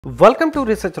Welcome to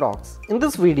Research Rocks. In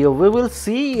this video, we will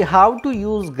see how to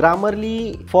use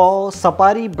Grammarly for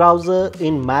Safari browser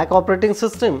in Mac operating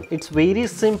system. It's very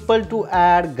simple to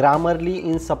add Grammarly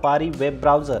in Safari web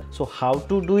browser. So how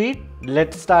to do it?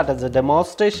 Let's start as a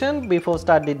demonstration. Before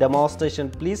start the demonstration,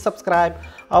 please subscribe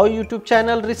our YouTube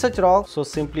channel Research Rocks. So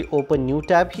simply open new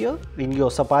tab here in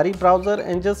your Safari browser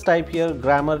and just type here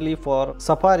Grammarly for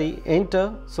Safari,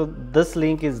 enter. So this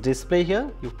link is display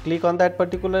here. You click on that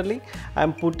particularly.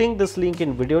 I'm putting this link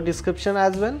in video description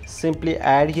as well. Simply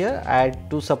add here,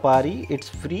 add to Safari. It's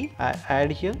free. I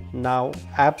add here. Now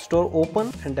App Store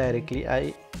open and directly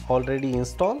I already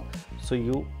install. So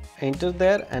you enter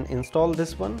there and install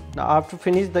this one. Now after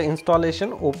finish the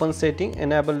installation, open setting,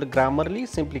 enable the Grammarly,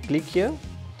 simply click here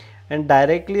and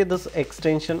directly this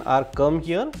extension are come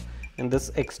here. In this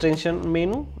extension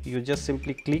menu, you just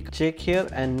simply click, check here,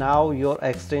 and now your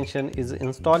extension is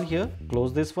installed here.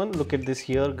 Close this one. Look at this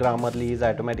here, Grammarly is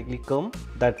automatically come.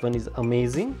 That one is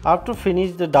amazing. After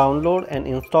finish the download and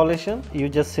installation, you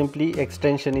just simply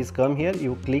extension is come here.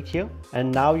 You click here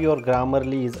and now your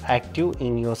Grammarly is active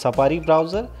in your Safari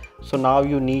browser. So now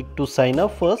you need to sign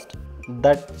up first.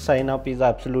 That sign up is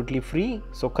absolutely free.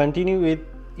 So continue with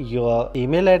your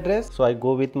email address. So I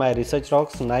go with my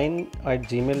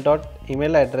researchrocks9@gmail.com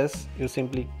email address. You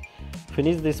simply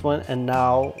finish this one and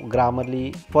now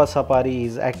Grammarly for Safari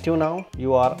is active now.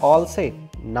 You are all set.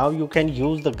 Now you can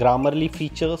use the Grammarly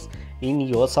features in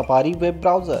your Safari web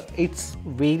browser. It's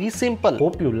very simple.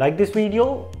 Hope you like this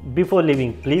video. Before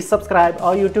leaving, please subscribe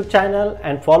our YouTube channel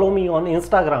and follow me on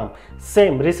Instagram.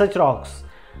 Same Research Rocks.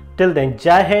 Till then,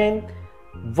 Jai Hind,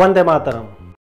 Vande Mataram.